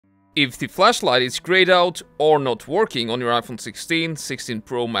If the flashlight is grayed out or not working on your iPhone 16, 16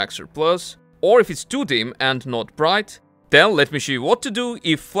 Pro Max or Plus, or if it's too dim and not bright, then let me show you what to do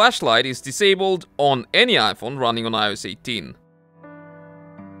if flashlight is disabled on any iPhone running on iOS 18.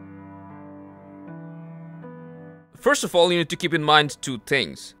 First of all, you need to keep in mind two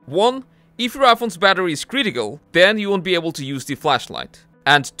things. One, if your iPhone's battery is critical, then you won't be able to use the flashlight.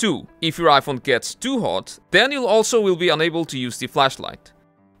 And two, if your iPhone gets too hot, then you also will be unable to use the flashlight.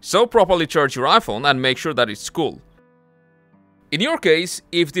 So properly charge your iPhone and make sure that it's cool. In your case,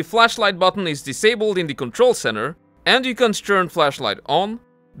 if the flashlight button is disabled in the control center and you can turn flashlight on,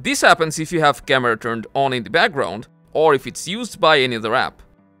 this happens if you have camera turned on in the background or if it's used by any other app.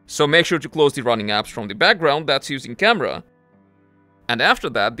 So make sure to close the running apps from the background that's using camera, and after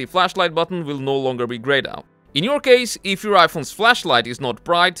that the flashlight button will no longer be grayed out. In your case, if your iPhone's flashlight is not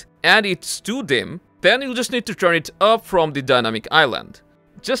bright and it's too dim, then you'll just need to turn it up from the dynamic island.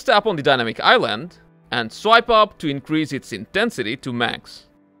 Just tap on the dynamic island and swipe up to increase its intensity to max.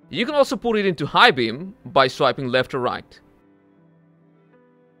 You can also put it into high beam by swiping left or right.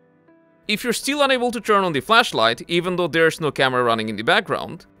 If you're still unable to turn on the flashlight even though there's no camera running in the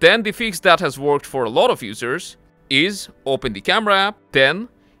background, then the fix that has worked for a lot of users is open the camera app, then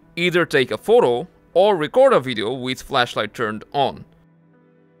either take a photo or record a video with flashlight turned on.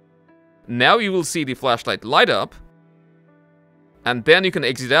 Now you will see the flashlight light up, and then you can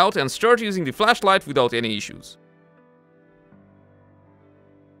exit out and start using the flashlight without any issues.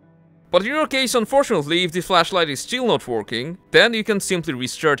 But in your case, unfortunately, if the flashlight is still not working, then you can simply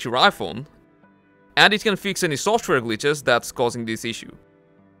restart your iPhone, and it can fix any software glitches that's causing this issue.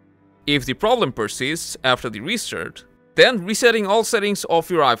 If the problem persists after the restart, then resetting all settings of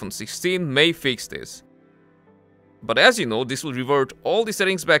your iPhone 16 may fix this. But as you know, this will revert all the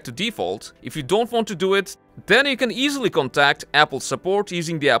settings back to default. If you don't want to do it, then you can easily contact Apple support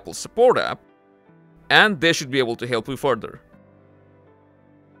using the Apple support app, and they should be able to help you further.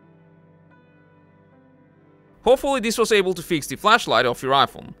 Hopefully this was able to fix the flashlight of your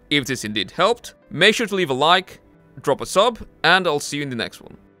iPhone. If this indeed helped, make sure to leave a like, drop a sub, and I'll see you in the next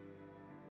one.